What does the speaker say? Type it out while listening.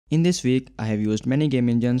In this week, I have used many game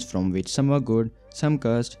engines from which some were good, some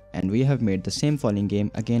cursed, and we have made the same falling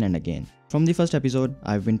game again and again. From the first episode,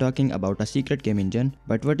 I have been talking about a secret game engine,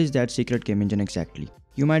 but what is that secret game engine exactly?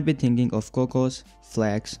 You might be thinking of Cocos,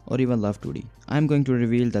 Flax, or even Love 2D. I am going to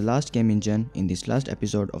reveal the last game engine in this last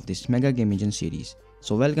episode of this mega game engine series.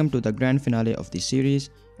 So welcome to the grand finale of this series,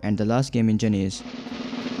 and the last game engine is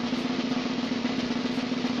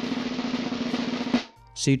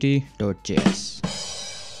CT.js.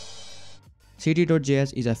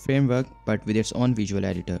 CT.js is a framework but with its own visual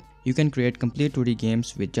editor. You can create complete 2D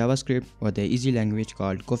games with JavaScript or the easy language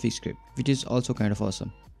called CoffeeScript, which is also kind of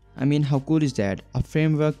awesome. I mean, how cool is that? A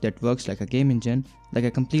framework that works like a game engine, like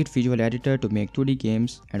a complete visual editor to make 2D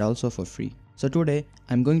games, and also for free. So today,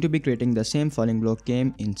 I'm going to be creating the same falling block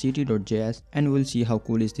game in CT.js, and we'll see how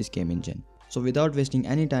cool is this game engine. So without wasting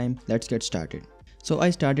any time, let's get started. So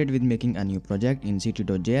I started with making a new project in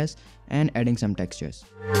CT.js and adding some textures.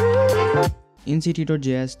 In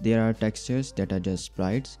CT.js, there are textures that are just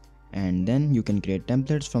sprites, and then you can create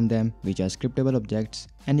templates from them which are scriptable objects,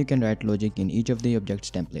 and you can write logic in each of the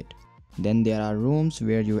objects template. Then there are rooms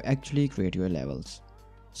where you actually create your levels.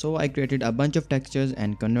 So I created a bunch of textures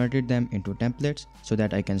and converted them into templates so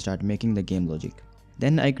that I can start making the game logic.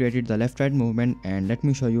 Then I created the left-right movement, and let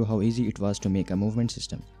me show you how easy it was to make a movement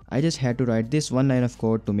system. I just had to write this one line of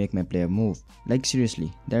code to make my player move. Like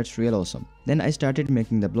seriously, that's real awesome. Then I started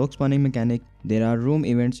making the block spawning mechanic. There are room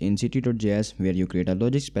events in CT.js where you create a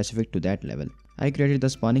logic specific to that level. I created the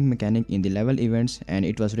spawning mechanic in the level events, and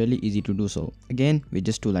it was really easy to do so, again with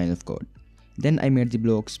just 2 lines of code. Then I made the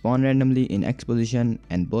blocks spawn randomly in X position,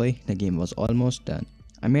 and boy, the game was almost done.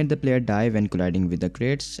 I made the player die when colliding with the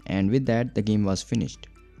crates, and with that the game was finished.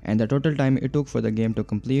 And the total time it took for the game to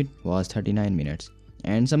complete was 39 minutes.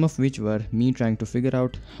 And some of which were me trying to figure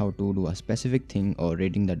out how to do a specific thing or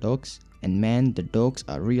reading the docs, and man, the docs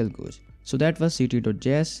are real good. So that was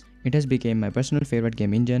CT.js. It has become my personal favorite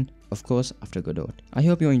game engine, of course after Godot. I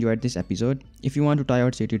hope you enjoyed this episode. If you want to try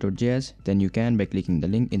out CT.js, then you can by clicking the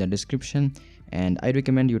link in the description, and I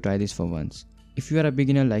recommend you try this for once. If you are a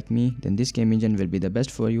beginner like me, then this game engine will be the best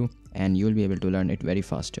for you, and you will be able to learn it very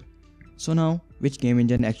faster. So now, which game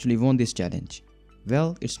engine actually won this challenge?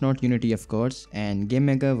 Well, it's not Unity of course, and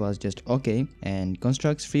GameMaker was just okay, and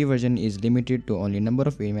Construct's free version is limited to only number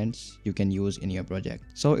of events you can use in your project.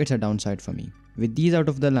 So it's a downside for me. With these out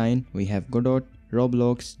of the line, we have Godot,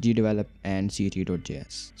 Roblox, GDevelop, and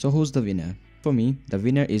CT.js. So who's the winner? For me, the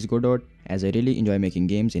winner is Godot, as I really enjoy making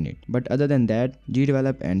games in it. But other than that,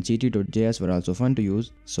 GDevelop and CT.js were also fun to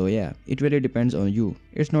use, so yeah, it really depends on you.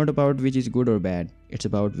 It's not about which is good or bad, it's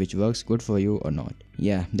about which works good for you or not.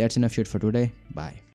 Yeah, that's enough shit for today, bye.